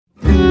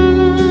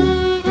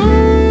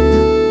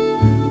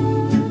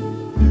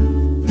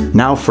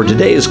Now for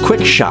today's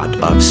quick shot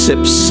of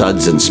Sips,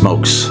 Suds, and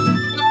Smokes.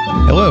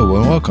 Hello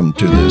and welcome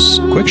to this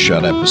quick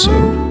shot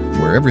episode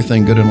where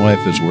everything good in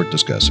life is worth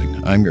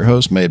discussing. I'm your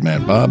host, Made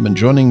Man Bob, and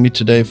joining me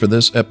today for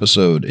this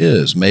episode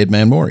is Made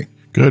Man Maury.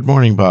 Good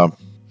morning, Bob.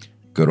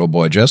 Good old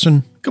boy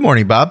Justin. Good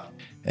morning, Bob.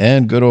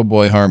 And good old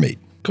boy Harmeet.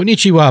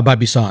 Konnichiwa,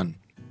 Babi-san.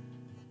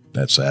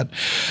 That's sad.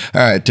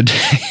 All right,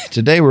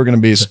 today we're going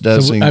to be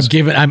discussing.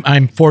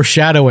 I'm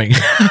foreshadowing.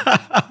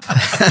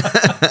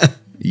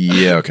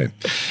 Yeah, okay.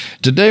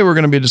 Today we're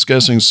going to be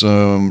discussing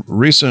some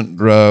recent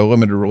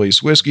limited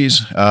release whiskeys.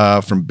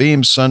 From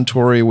Beam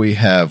Suntory, we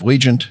have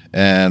Legent,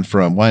 and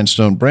from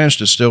Limestone Branch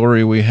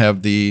Distillery, we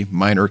have the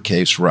Minor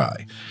Case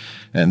Rye.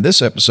 And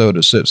this episode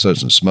of Sips,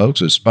 Suds, and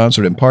Smokes is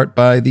sponsored in part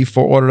by the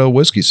Fort Lauderdale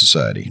Whiskey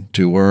Society.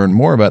 To learn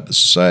more about the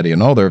society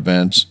and all their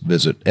events,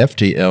 visit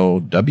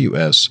ftlws.com.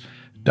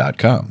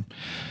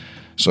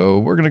 So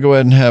we're going to go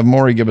ahead and have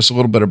Maury give us a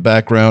little bit of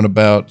background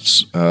about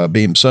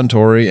Beam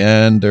Suntory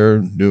and their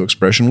new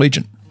expression,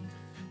 Legent.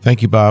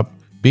 Thank you, Bob.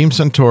 Beam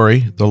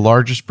Suntory, the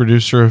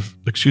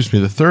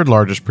third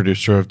largest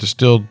producer of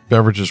distilled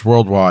beverages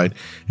worldwide,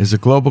 is a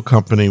global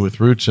company with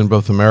roots in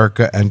both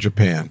America and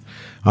Japan.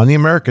 On the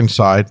American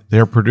side, they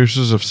are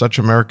producers of such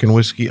American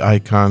whiskey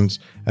icons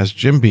as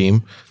Jim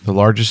Beam, the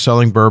largest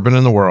selling bourbon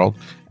in the world,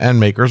 and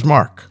Maker's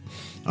Mark.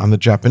 On the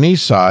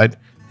Japanese side,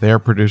 they are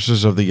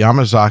producers of the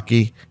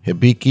Yamazaki,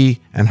 Hibiki,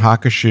 and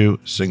Hakushu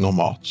single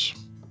malts.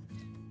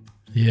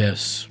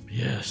 Yes.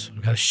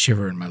 I've got a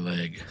shiver in my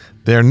leg.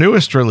 Their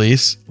newest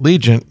release,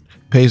 Legent,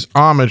 pays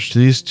homage to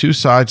these two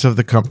sides of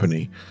the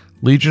company.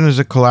 Legent is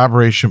a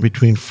collaboration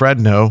between Fred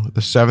No,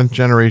 the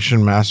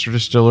seventh-generation master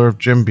distiller of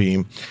Jim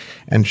Beam,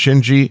 and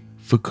Shinji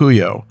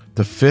Fukuyo,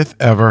 the fifth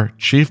ever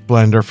chief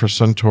blender for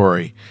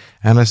Suntory,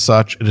 and as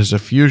such, it is a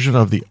fusion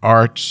of the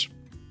arts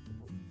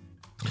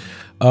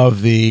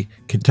of the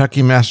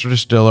Kentucky master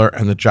distiller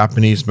and the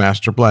Japanese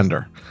master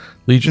blender.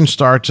 Legent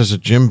starts as a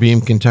Jim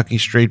Beam Kentucky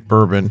straight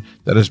bourbon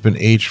that has been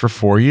aged for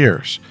 4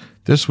 years.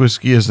 This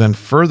whiskey is then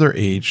further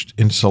aged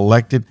in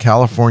selected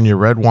California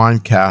red wine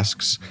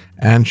casks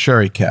and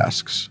sherry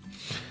casks.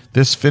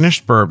 This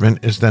finished bourbon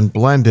is then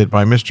blended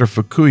by Mr.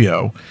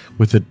 Fukuyo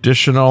with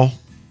additional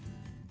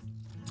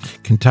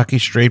Kentucky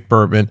straight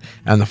bourbon,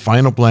 and the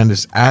final blend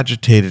is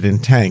agitated in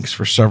tanks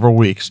for several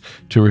weeks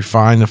to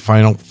refine the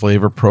final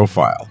flavor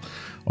profile.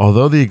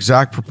 Although the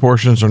exact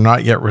proportions are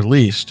not yet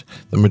released,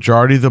 the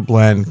majority of the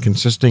blend,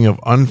 consisting of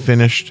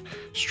unfinished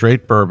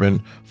straight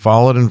bourbon,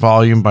 followed in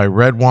volume by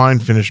red wine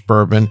finished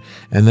bourbon,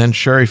 and then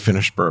sherry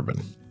finished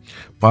bourbon.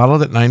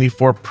 Bottled at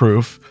 94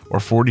 proof or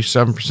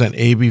 47%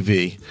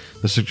 ABV,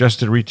 the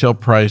suggested retail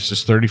price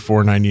is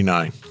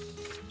 $34.99.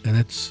 And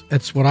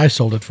that's what I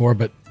sold it for,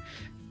 but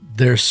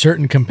there's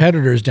certain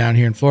competitors down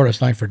here in Florida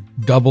selling for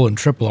double and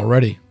triple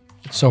already.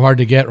 It's so hard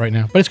to get right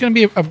now. But it's going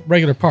to be a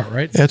regular part,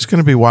 right? Yeah, it's going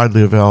to be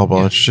widely available.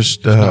 Yeah. It's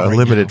just a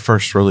limited now.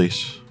 First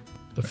release.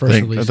 The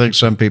first release. I think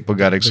some people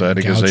got excited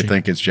because they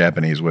think it's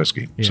Japanese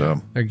whiskey. Yeah,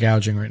 so they're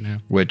gouging right now.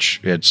 Which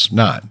it's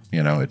not.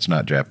 It's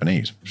not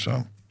Japanese.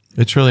 So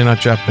it's really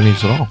not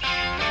Japanese at all.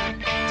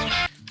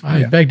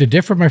 I beg to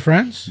differ, my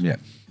friends. Yeah.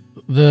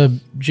 The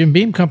Jim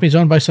Beam company is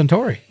owned by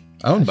Suntory.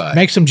 Owned by.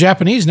 Makes them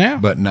Japanese now.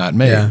 But not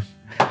made. Yeah.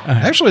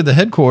 Actually, the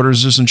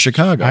headquarters is in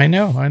Chicago. I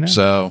know.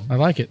 So I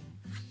like it.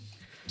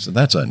 So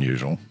that's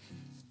unusual.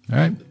 All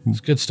right.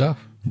 It's good stuff.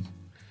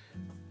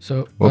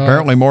 So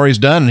apparently Maury's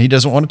done and he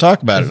doesn't want to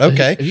talk about it.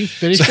 Okay. Have you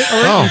finished it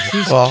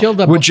already?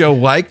 Killed up. Would you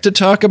like to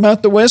talk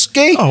about the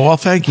whiskey? Oh, well,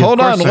 thank you. Hold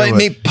on. Let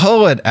me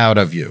pull it out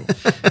of you.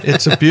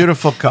 It's a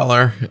beautiful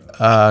color,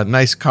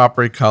 nice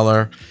coppery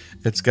color.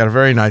 It's got a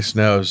very nice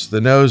nose.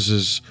 The nose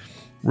is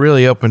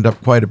really opened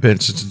up quite a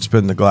bit since it's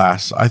been in the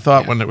glass. I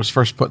thought when it was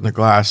first put in the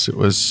glass, it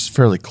was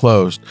fairly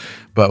closed,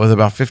 but with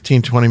about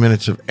 15, 20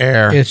 minutes of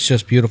air, it's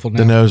just beautiful now.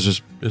 The nose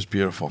is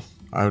beautiful.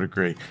 I would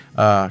agree.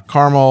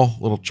 Caramel,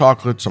 little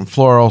chocolate, some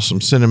floral, some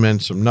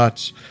cinnamon, some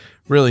nuts.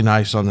 Really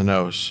nice on the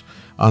nose.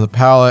 On the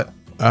palate,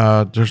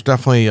 there's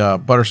definitely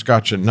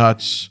butterscotch and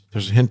nuts.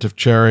 There's a hint of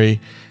cherry,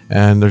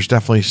 and there's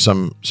definitely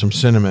some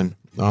cinnamon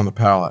on the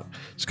palate.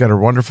 It's got a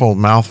wonderful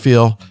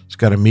mouthfeel. It's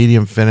got a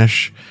medium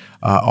finish.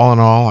 All in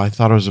all, I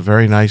thought it was a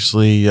very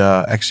nicely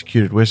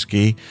executed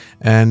whiskey,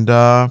 and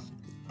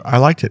I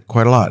liked it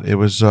quite a lot. It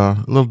was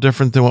a little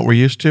different than what we're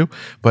used to,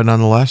 but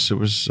nonetheless, it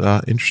was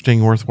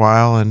interesting,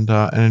 worthwhile, and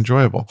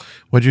enjoyable.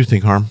 What do you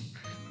think, Harm?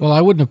 Well,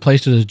 I wouldn't have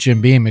placed it as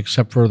Jim Beam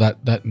except for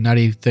that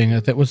nutty thing.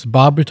 That was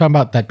Bob. You're talking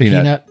about that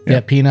peanut. Yeah,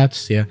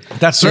 peanuts. Yeah,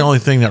 that's the only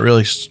thing that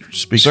really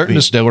speaks. Certain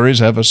distilleries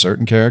have a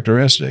certain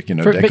characteristic.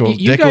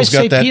 Dickel's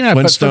got that peanut,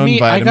 Flintstone but for me,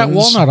 vitamins. I got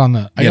walnut on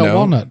the. I got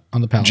walnut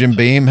on the palate. Jim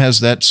Beam has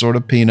that sort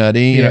of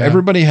peanutty. You know,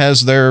 everybody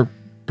has their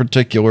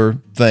particular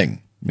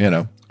thing.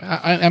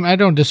 I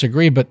don't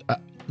disagree, but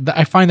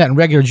I find that in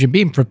regular Jim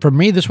Beam. For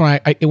me, this one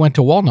it went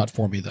to walnut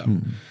for me though.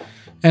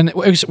 And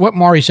what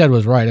Maury said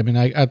was right. I mean,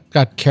 I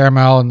got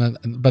caramel,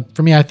 but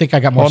for me, I think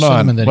I got more Hold on.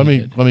 cinnamon than Let he me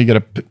did. let me get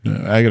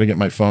I got to get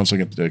my phone so I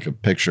can take a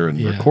picture and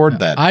Yeah. record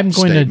that. I'm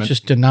going statement. to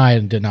just deny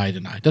and deny.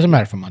 It doesn't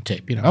matter if I'm on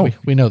tape.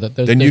 We know that.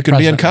 Then you can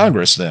be in precedent.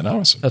 Congress. Then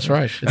awesome. That's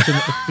right.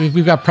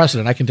 We've got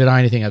precedent. I can deny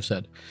anything I've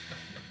said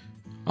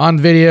on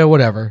video,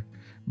 whatever.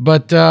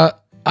 But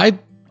I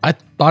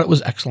thought it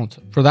was excellent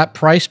for that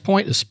price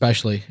point,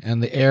 especially,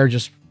 and the air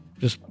just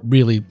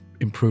really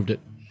improved it.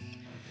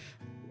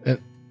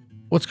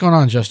 What's going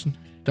on, Justin?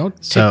 Don't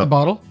take the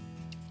bottle.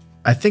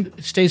 I think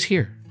It stays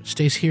here. It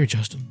stays here,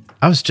 Justin.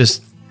 I was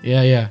just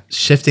Yeah.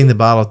 shifting the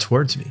bottle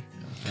towards me.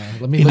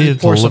 Let me needed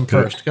pour to some look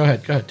good. first. Go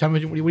ahead. Tell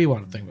me what do you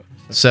want to think about.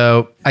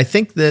 So I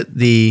think that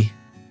the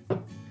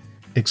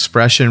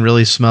expression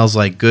really smells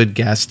like good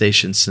gas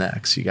station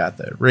snacks. You got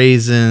the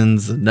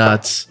raisins, the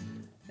nuts,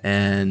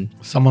 and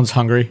Someone's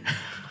hungry.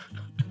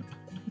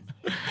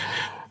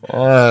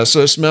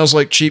 So it smells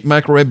like cheap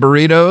microwave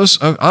burritos.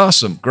 Oh,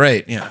 awesome.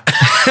 Great. Yeah.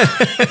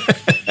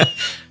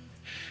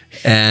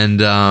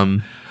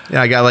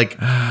 I got like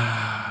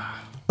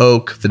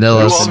oak,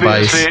 vanilla, You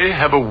spice. obviously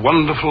have a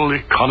wonderful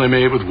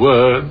economy with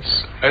words.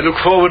 I look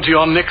forward to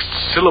your next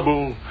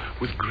syllable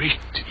with great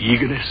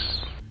eagerness.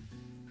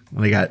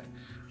 I got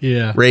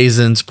Yeah.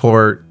 raisins,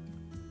 port,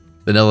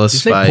 vanilla, Did you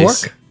say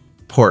spice. pork?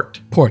 Port.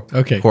 Port.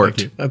 Okay. Port.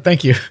 Thank you.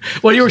 Thank you.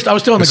 Well, I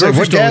was still in the It's like, grocery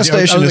what store. gas I was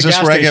station at is the this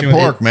gas where I station get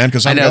with pork, man?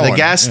 Because I I'm know going. the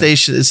gas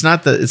station. It's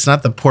not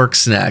the pork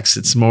snacks.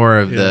 It's more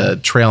of the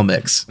trail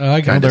mix.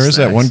 I got Well, it. there is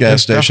that one gas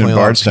There's station in definitely a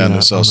lot of Bardstown that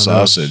peanut sells on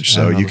those sausage,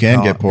 so and on you the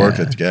can get top. pork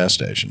at the gas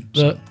station.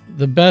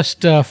 The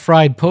best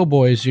fried po'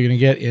 boys you're going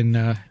to get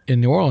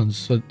in New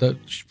Orleans. The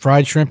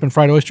fried shrimp and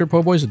fried oyster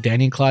po' boys at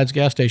Danny and Clyde's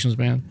gas stations,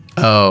 man.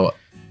 Oh,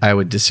 I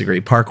would disagree.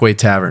 Parkway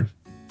Tavern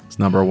is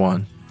number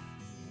one.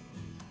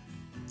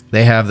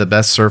 They have the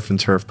best surf and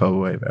turf po'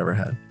 boy I've ever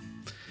had.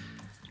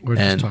 We're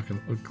And- just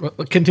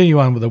talking. Continue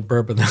on with the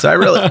bourbon. So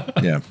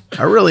I Yeah.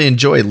 really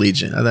enjoyed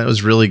Legion. I thought it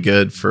was really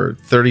good for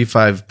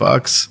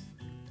 $35.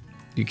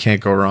 You can't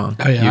go wrong.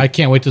 Oh yeah, You- I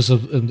can't wait to see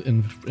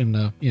in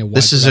wide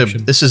this is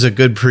production. this is a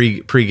good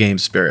pre-game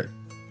spirit.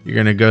 You're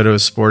gonna go to a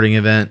sporting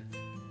event.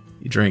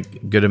 You drink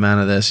a good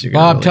amount of this. You're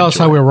gonna Bob, really tell us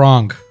enjoy how it. we're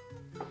wrong.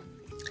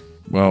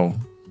 Well,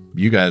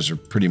 you guys are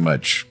pretty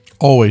much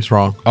Always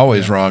wrong.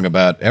 always wrong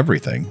about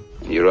everything.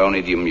 Your own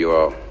idiom,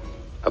 you're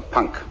a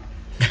punk.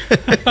 A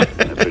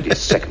pretty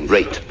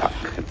second-rate punk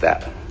at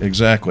that.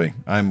 Exactly.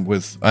 I'm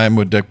with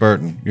Dick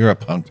Burton. You're a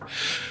punk.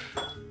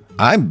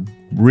 I'm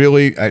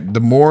really.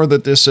 The more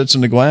that this sits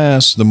in the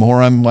glass, the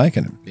more I'm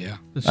liking it. Yeah.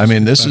 I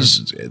mean, this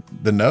is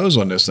the nose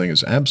on this thing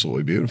is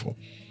absolutely beautiful.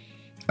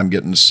 I'm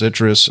getting the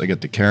citrus. I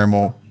get the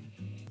caramel.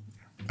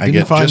 I Didn't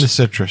get find just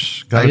the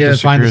citrus. Gotta Yeah,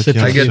 disagree find the with you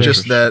citrus. on I get citrus.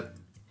 just that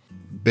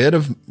bit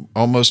of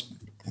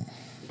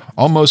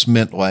almost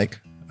mint-like,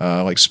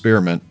 like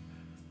spearmint,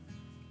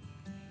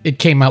 It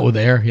came out with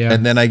air. Yeah.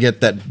 and then I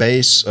get that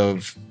base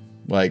of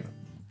like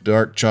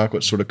dark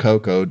chocolate sort of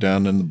cocoa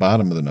down in the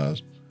bottom of the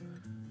nose,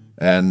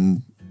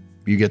 and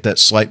you get that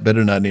slight bit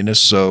of nuttiness.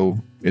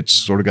 So it's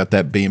sort of got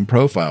that beam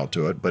profile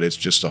to it, but it's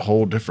just a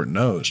whole different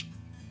nose.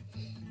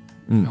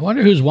 I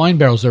wonder whose wine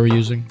barrels they were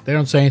using. They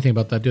don't say anything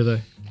about that, do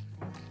they?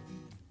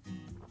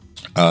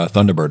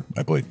 Thunderbird,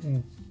 I believe.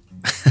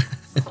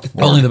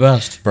 Only the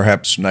best.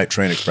 Perhaps Night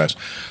Train Express.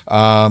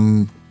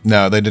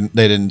 No, they didn't.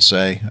 They didn't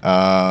say.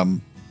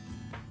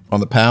 On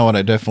the palate,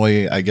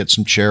 I get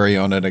some cherry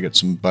on it. I get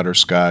some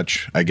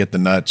butterscotch. I get the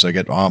nuts. I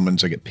get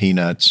almonds. I get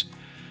peanuts.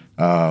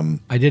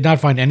 I did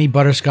not find any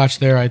butterscotch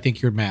there. I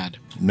think you're mad.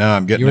 No,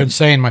 I'm getting You're it,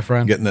 insane, my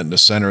friend. getting it in the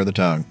center of the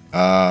tongue.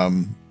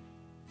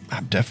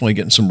 I'm definitely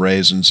getting some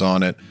raisins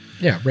on it.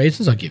 Yeah,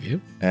 raisins I'll give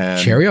you.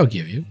 And Cherry I'll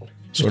give you.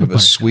 Just Sort no of a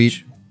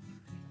butterscotch.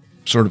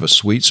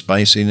 sweet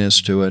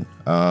spiciness to it.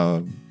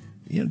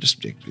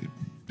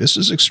 This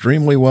is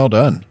extremely well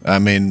done. I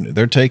mean,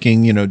 they're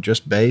taking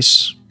just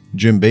base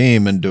Jim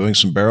Beam and doing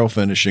some barrel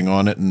finishing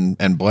on it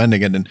and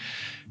blending it,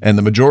 and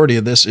the majority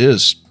of this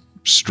is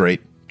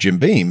straight Jim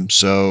Beam.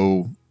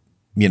 So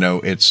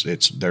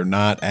it's they're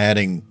not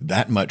adding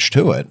that much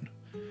to it.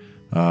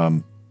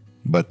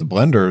 But the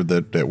blender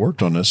that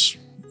worked on this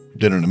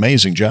did an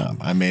amazing job.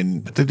 I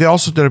mean, They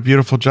also did a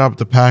beautiful job with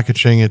the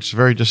packaging. It's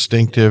very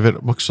distinctive.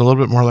 It looks a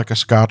little bit more like a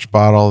Scotch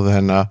bottle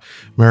than an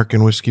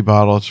American whiskey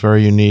bottle. It's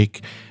very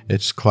unique.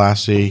 It's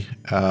classy.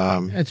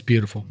 It's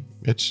beautiful.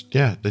 They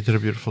did a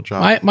beautiful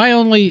job. My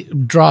only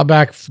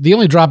drawback, the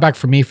only drawback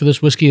for me for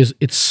this whiskey is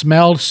it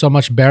smelled so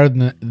much better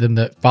than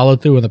the follow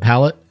through in the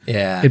palate.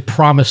 Yeah. It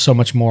promised so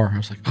much more. I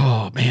was like,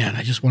 oh man,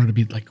 I just wanted to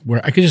be like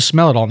where I could just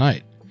smell it all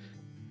night.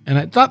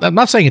 And I'm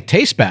not saying it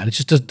tastes bad. It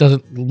just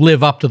doesn't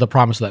live up to the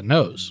promise of that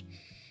nose.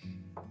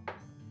 What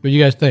do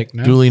you guys think?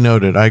 No? Duly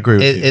noted. I agree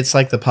with you. It's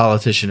like the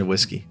politician of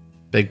whiskey.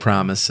 Big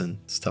promise and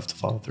stuff to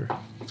follow through.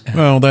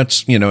 well,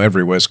 that's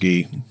every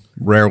whiskey.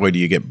 Rarely do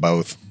you get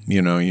both.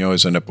 You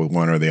always end up with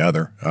one or the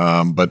other.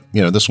 But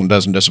this one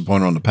doesn't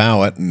disappoint on the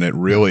palate, and it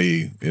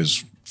really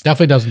is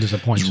Definitely doesn't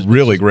disappoint. Just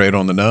really great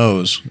on the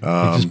nose. it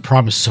just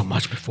promised so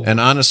much before. And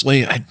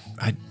honestly, I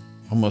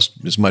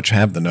almost as much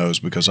have the nose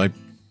because I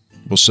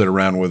will sit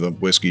around with a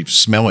whiskey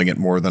smelling it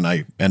more than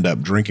I end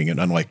up drinking it,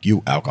 unlike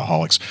you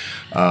alcoholics.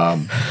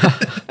 Yeah,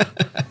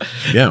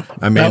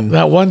 I mean,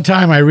 That one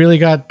time I really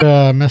got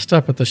messed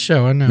up at the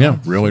show. I know. yeah,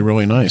 really,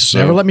 really nice. So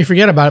Never let me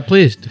forget about it,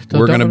 please.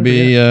 we're going to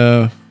be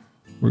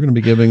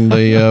giving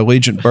the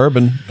Legion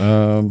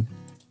bourbon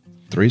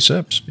 3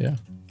 sips. Yeah.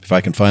 If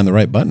I can find the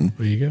right button.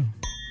 There you go.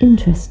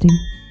 Interesting.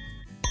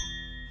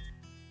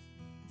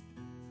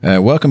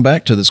 Welcome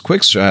back to this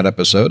quick shot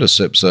episode of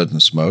Sip, Suds,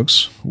 and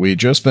Smokes. We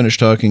just finished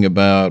talking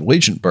about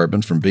Legion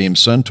bourbon from Beam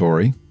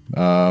Suntory.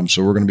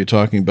 So we're going to be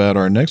talking about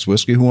our next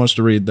whiskey. Who wants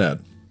to read that?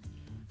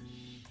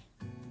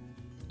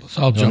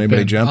 So I'll jump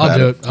anybody in. jump I'll at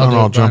do it? it. I'll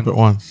I'll do it, jump Brian.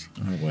 at once.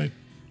 Oh, wait.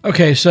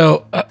 Okay,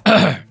 so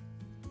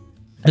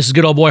this is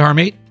good old boy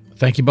Harmeet.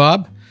 Thank you,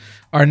 Bob.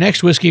 Our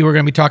next whiskey we're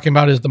going to be talking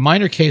about is the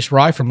Minor Case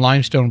Rye from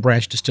Limestone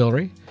Branch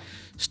Distillery.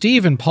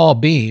 Steve and Paul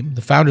Beam,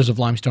 the founders of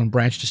Limestone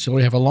Branch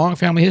Distillery, have a long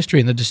family history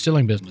in the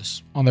distilling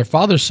business. On their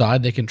father's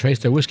side, they can trace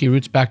their whiskey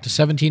roots back to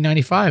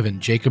 1795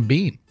 and Jacob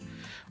Beam.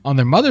 On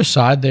their mother's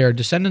side, they are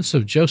descendants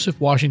of Joseph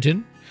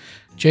Washington,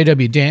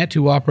 J.W. Dant,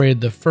 who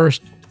operated the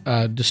first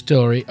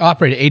distillery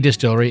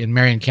in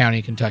Marion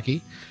County,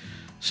 Kentucky.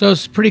 So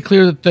it's pretty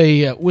clear that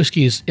the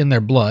whiskey is in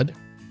their blood.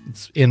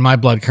 It's in my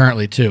blood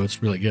currently too.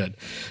 It's really good.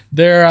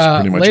 Their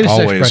Pretty much latest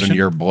always expression, in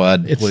your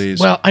blood, it's, please.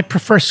 Well, I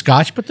prefer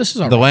Scotch, but this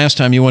is all The right. last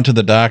time you went to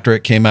the doctor,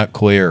 it came out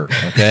clear,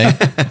 okay?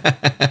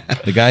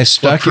 The guy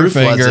stuck your proof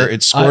was finger, it?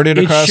 it squirted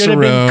across should the have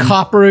room. been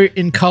copper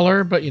in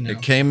color, but you know.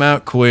 It came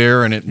out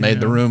clear, and it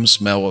made the room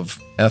smell of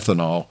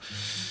ethanol.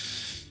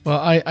 Well,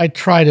 I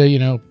try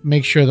to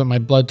make sure that my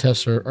blood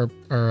tests are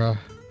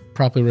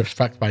properly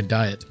reflect my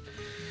diet.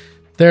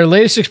 Their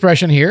latest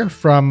expression here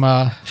from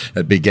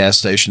That'd be gas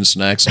station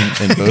snacks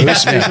and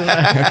booze.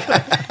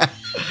 Yeah.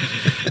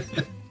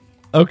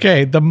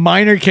 okay, the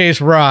Minor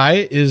Case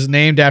Rye is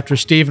named after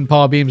Steve and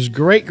Paul Beam's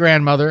great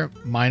grandmother,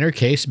 Minor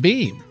Case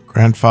Beam,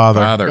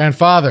 Grandfather. Father.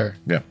 grandfather.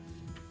 Yeah.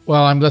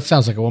 Well, that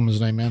sounds like a woman's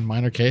name, man.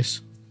 Minor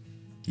Case.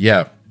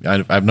 Yeah.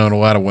 I've known a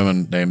lot of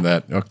women named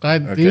that. Okay.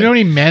 Do you know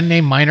any men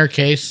named Minor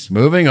Case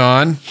Moving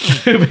on.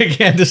 who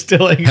began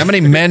distilling? How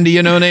many men do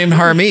you know named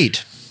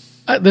Harmeet?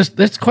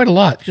 That's quite a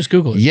lot. Just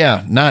Google it.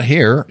 Yeah, not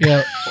here.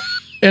 Yeah.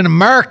 In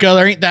America,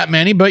 there ain't that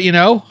many, but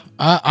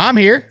I'm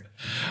here.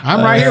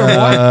 I'm right here,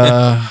 boy.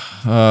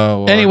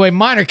 Oh, Anyway,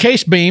 Minor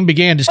Case Beam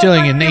began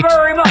distilling in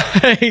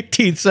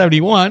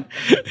 1871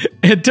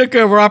 and took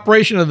over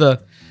operation of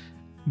the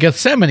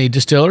Gethsemane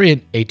Distillery in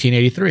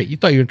 1883. You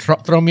thought you would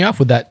throw me off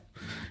with that.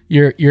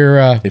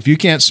 if you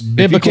can't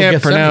Biblical Gethsemane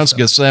pronounce stuff.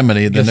 Gethsemane,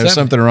 then Gethsemane. there's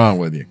something wrong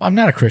with you. I'm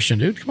not a Christian,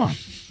 dude. Come on.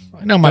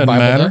 I know my Doesn't Bible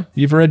matter. there.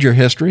 You've read your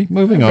history.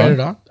 Moving Read on. it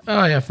on.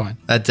 Oh, yeah, fine.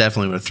 That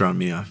definitely would have thrown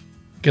me off.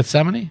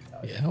 Gethsemane?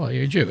 Yeah, well,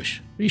 you're Jewish.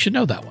 You should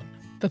know that one.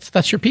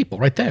 That's your people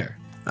right there.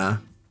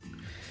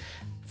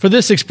 For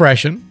this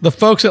expression, the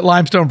folks at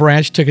Limestone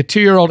Branch took a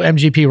 2-year-old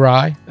MGP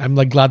rye. I'm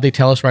glad they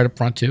tell us right up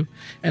front too,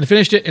 and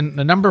finished it in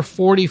the number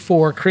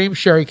 44 cream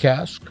sherry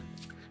cask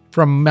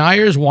from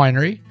Myers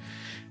Winery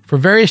for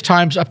various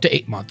times up to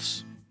 8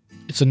 months.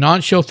 It's a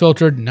non-chill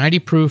filtered, 90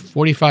 proof,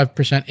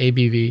 45%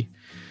 ABV,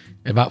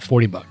 about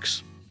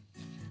 $40.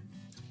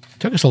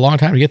 Took us a long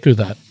time to get through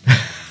that.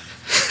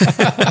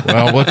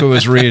 Well, look who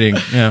was reading.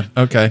 Yeah.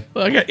 Okay.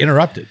 Well, I got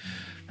interrupted.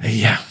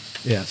 Yeah.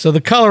 Yeah. So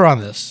the color on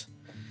this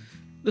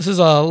is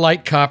a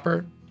light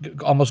copper,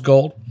 almost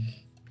gold.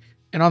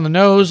 And on the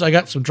nose, I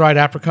got some dried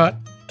apricot,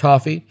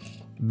 toffee,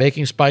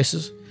 baking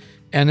spices.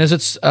 And as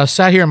it's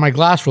sat here in my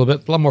glass for a little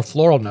bit, a lot more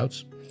floral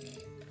notes.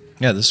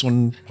 Yeah. This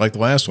one, like the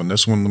last one,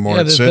 this one, the more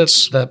Yeah, it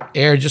sits, the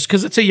air, just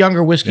because it's a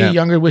younger whiskey, Yeah.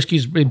 younger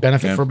whiskeys really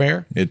benefit Yeah. from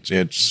air.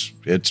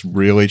 it's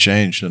really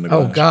changed in the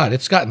Oh glass. God,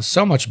 it's gotten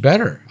so much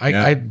better.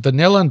 Yeah.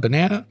 Vanilla and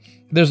banana.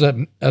 There's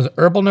an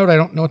herbal note. I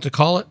don't know what to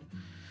call it.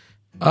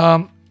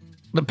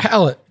 The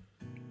palate.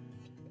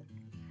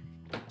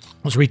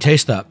 Let's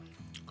retaste that.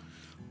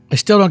 I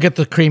still don't get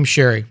the cream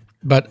sherry,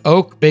 but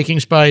oak, baking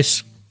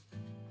spice,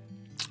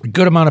 a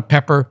good amount of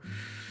pepper,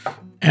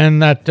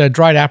 and that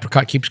dried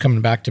apricot keeps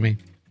coming back to me.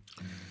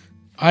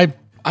 I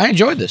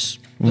enjoyed this.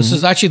 This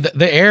is actually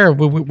the air.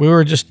 We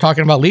were just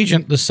talking about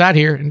Legion. This sat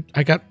here, and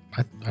I thought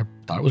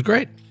it was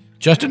great.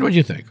 Justin, what do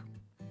you think?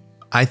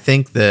 I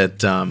think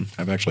that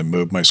I've actually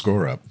moved my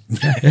score up.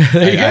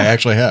 I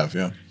actually have.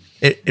 Yeah.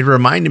 it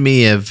reminded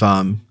me of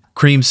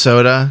cream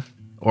soda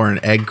or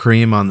an egg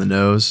cream on the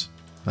nose.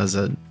 Has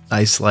a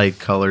nice light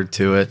color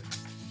to it.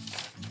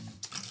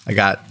 I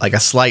got like a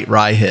slight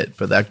rye hit,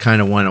 but that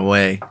kind of went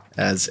away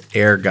as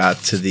air got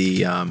to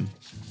the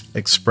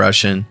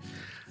expression.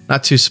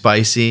 Not too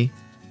spicy.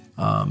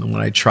 And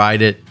when I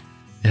tried it,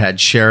 it had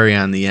sherry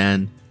on the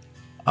end.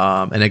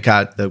 And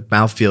the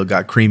mouthfeel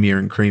got creamier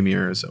and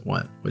creamier as it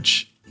went,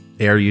 which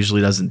air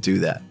usually doesn't do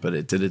that, but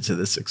it did it to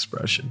this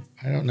expression.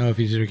 I don't know if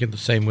he's drinking the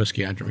same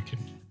whiskey I'm drinking.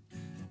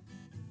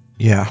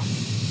 Yeah.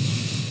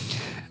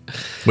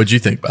 What'd you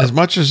think, Bob? As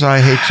much as I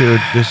hate to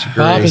disagree,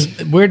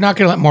 Bob, we're not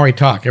going to let Maury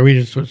talk. Are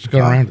we just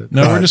going around it?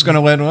 No, we're just going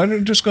to let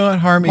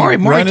Harmy Maury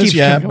run his keeps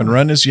yap going. and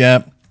run his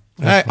yap.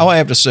 All I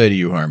have to say to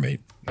you, Harmy,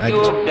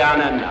 You've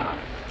done enough.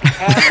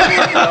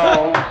 Have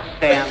no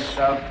sense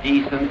of of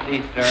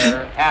decency,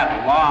 sir,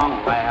 at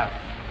long last.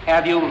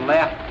 Have you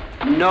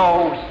left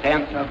no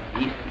sense of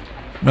decency?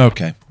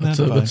 Okay.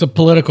 It's a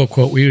political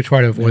quote. We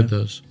try to avoid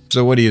those.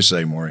 So what do you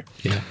say, Maury?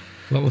 Yeah.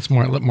 Well,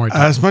 let Maury talk.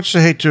 As much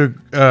as I hate to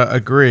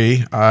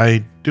agree,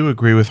 I do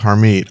agree with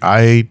Harmeet.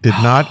 I did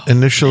not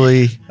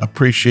initially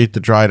appreciate the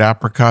dried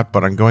apricot,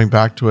 but on going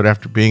back to it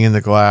after being in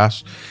the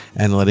glass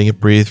and letting it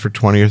breathe for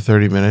 20 or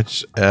 30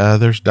 minutes,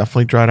 there's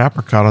definitely dried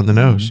apricot on the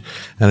nose,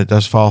 and it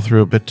does fall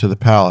through a bit to the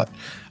palate.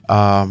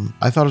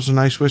 I thought it was a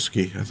nice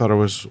whiskey. I thought it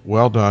was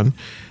well done.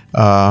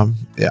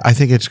 I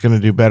think it's going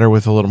to do better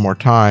with a little more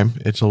time.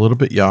 It's a little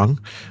bit young,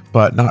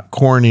 but not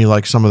corny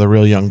like some of the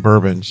real young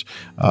bourbons.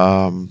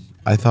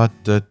 I thought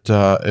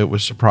that it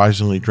was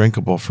surprisingly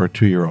drinkable for a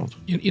 2-year-old.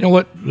 You know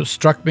what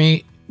struck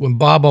me when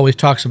Bob always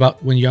talks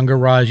about when younger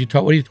rye?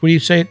 What do you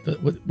say?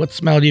 What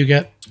smell do you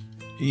get?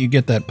 You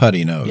get that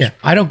putty nose. Yeah,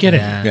 I don't get it.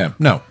 Yeah.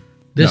 No.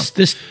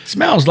 This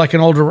smells like an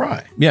older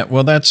rye. Yeah.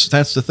 Well, that's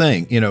the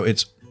thing. You know,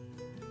 it's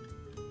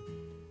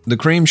the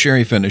cream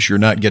sherry finish. You're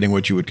not getting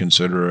what you would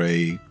consider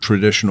a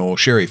traditional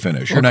sherry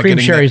finish. You're not cream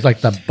getting sherry is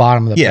like the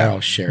bottom of the barrel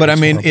sherry. But I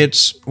mean, horrible.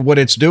 it's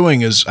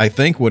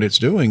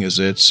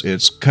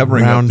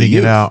covering Rounding up the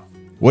youth. it out.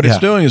 What it's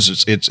doing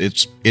is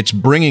it's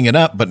bringing it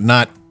up, but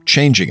not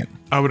changing it.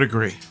 I would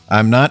agree.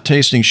 I'm not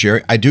tasting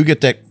sherry. I do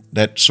get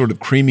that sort of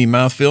creamy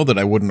mouthfeel that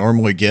I wouldn't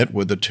normally get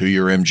with a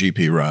 2-year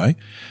MGP rye.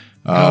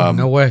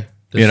 No way.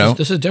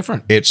 This is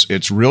different.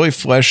 It's really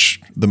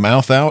fleshed the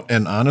mouth out,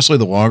 and honestly,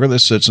 the longer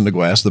this sits in the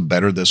glass, the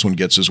better this one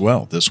gets as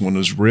well. This one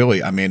is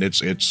really, I mean,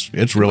 it's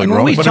really When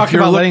growing. we But talk if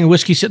you're about letting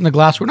whiskey sit in the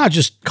glass, we're not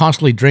just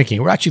constantly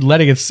drinking. We're actually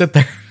letting it sit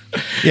there.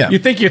 Yeah. You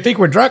think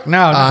we're drunk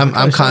now?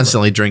 I'm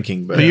constantly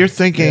drinking, but you're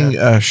thinking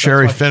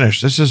sherry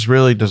finish. This does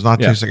not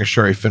taste like a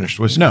sherry finished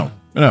whiskey. No,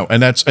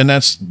 and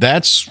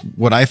that's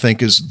what I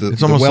think is the.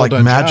 It's almost well like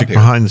done magic job here.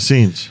 behind the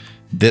scenes.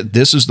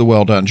 This is the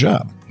well done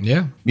job.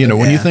 Yeah. You know,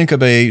 when you think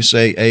of a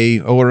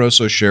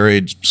Oloroso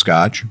sherried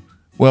Scotch,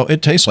 well,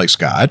 it tastes like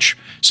Scotch.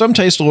 Some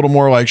taste a little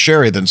more like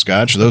sherry than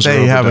Scotch. Those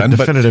They are have a overdone,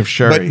 definitive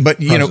sherry But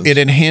you know, presence. it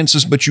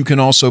enhances. But you can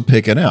also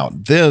pick it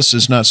out. This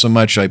is not so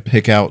much I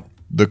pick out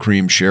the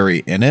cream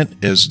sherry in it,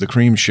 as the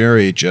cream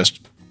sherry just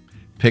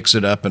picks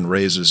it up and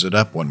raises it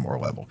up one more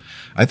level.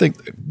 I think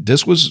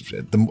this was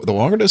the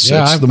longer this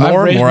sits, the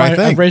more and more I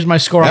think. I've raised my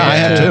score. Yeah, on I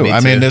that have too. too. I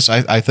mean,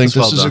 I think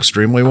this is done.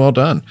 extremely well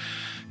done.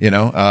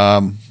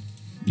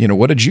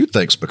 What did you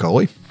think,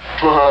 Spicoli?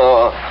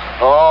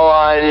 All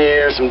I need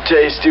are some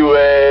tasty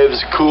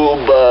waves, cool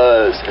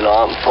buzz, and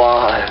I'm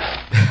fine.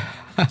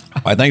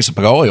 I think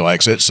Spicoli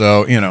likes it,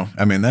 so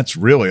I mean, that's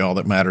really all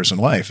that matters in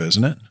life,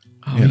 isn't it?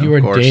 Oh, you were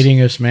dating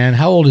us, man.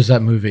 How old is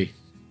that movie?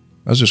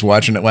 I was just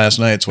watching it last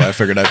night, so I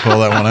figured I'd pull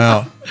that one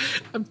out.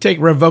 I'm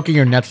revoking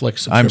your Netflix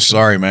subscription. I'm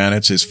sorry, man.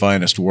 It's his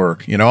finest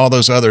work. All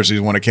those others he's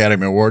won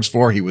Academy Awards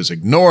for, he was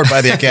ignored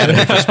by the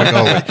Academy for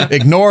Spicoli.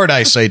 Ignored,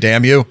 I say,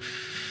 damn you.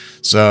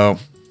 So,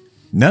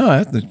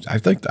 no, I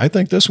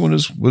think this one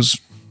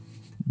was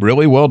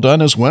really well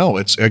done as well.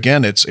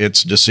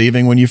 It's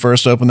deceiving when you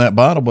first open that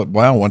bottle, but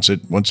wow, once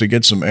it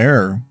gets some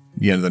air,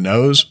 the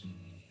nose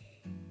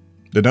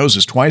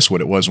is twice what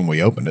it was when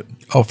we opened it.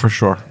 Oh, for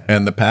sure.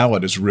 And the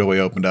palate is really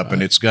opened up,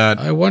 and it's got.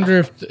 I wonder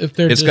if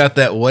there's. It's got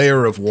that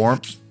layer of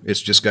warmth.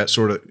 It's just got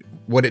sort of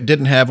what it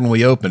didn't have when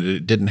we opened it.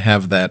 It didn't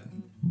have that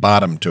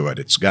bottom to it.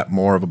 It's got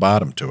more of a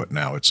bottom to it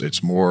now.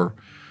 It's more.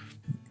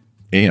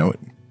 You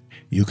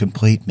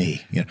complete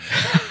me.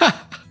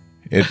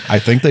 I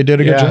think they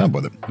did a good job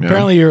with it.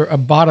 Apparently, you're a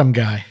bottom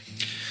guy.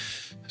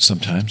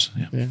 Sometimes,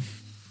 yeah.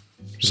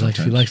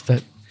 He likes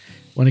that.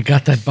 When it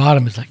got that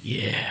bottom, it's like,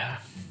 yeah.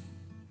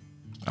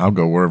 I'll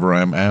go wherever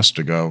I'm asked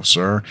to go,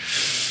 sir.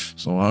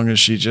 So long as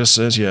she just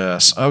says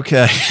yes.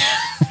 Okay.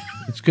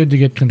 It's good to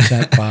get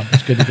consent, Bob.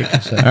 It's good to get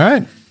consent. All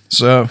right.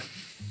 So,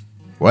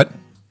 what?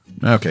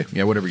 Okay.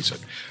 Yeah, whatever you said.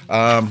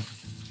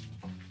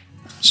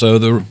 So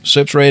the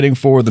sips rating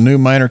for the new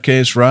minor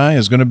case rye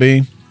is going to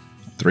be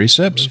 3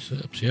 sips. 3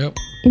 sips, yep.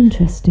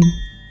 Interesting.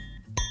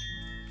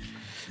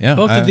 Yeah.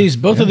 Both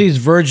of these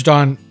verged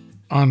on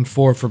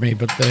 4 for me,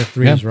 but the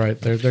 3 is right.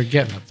 They're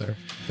getting up there.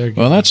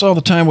 Well, that's all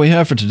the time we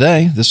have for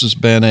today. This has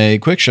been a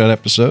quick shot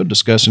episode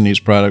discussing these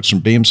products from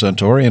Beam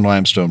Suntory and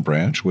Limestone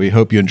Branch. We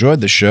hope you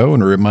enjoyed the show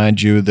and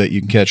remind you that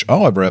you can catch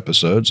all of our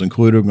episodes,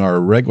 including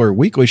our regular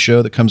weekly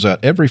show that comes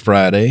out every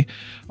Friday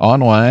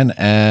online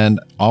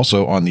and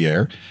also on the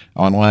air,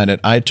 online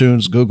at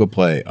iTunes, Google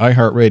Play,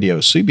 iHeartRadio,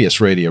 CBS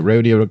Radio,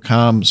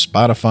 Radio.com,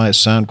 Spotify,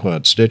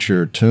 SoundCloud,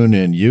 Stitcher,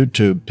 TuneIn,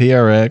 YouTube,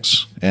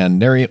 PRX, and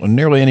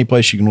nearly any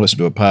place you can listen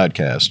to a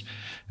podcast,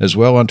 as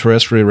well on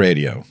terrestrial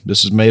radio.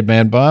 This is Made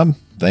Man Bob.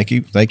 Thank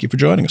you for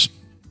joining us.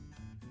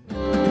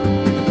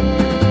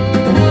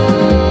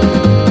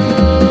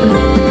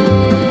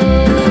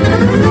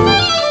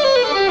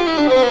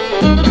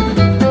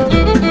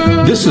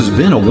 This has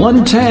been a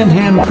One Tan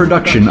Hand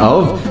production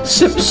of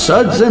Sips,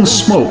 Suds, and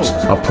Smokes,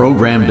 a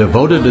program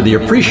devoted to the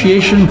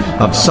appreciation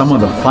of some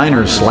of the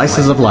finer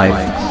slices of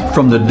life.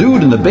 From the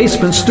Dude in the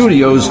Basement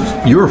Studios,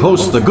 your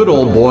hosts, the Good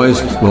Old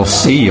Boys, will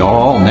see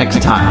y'all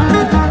next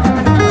time.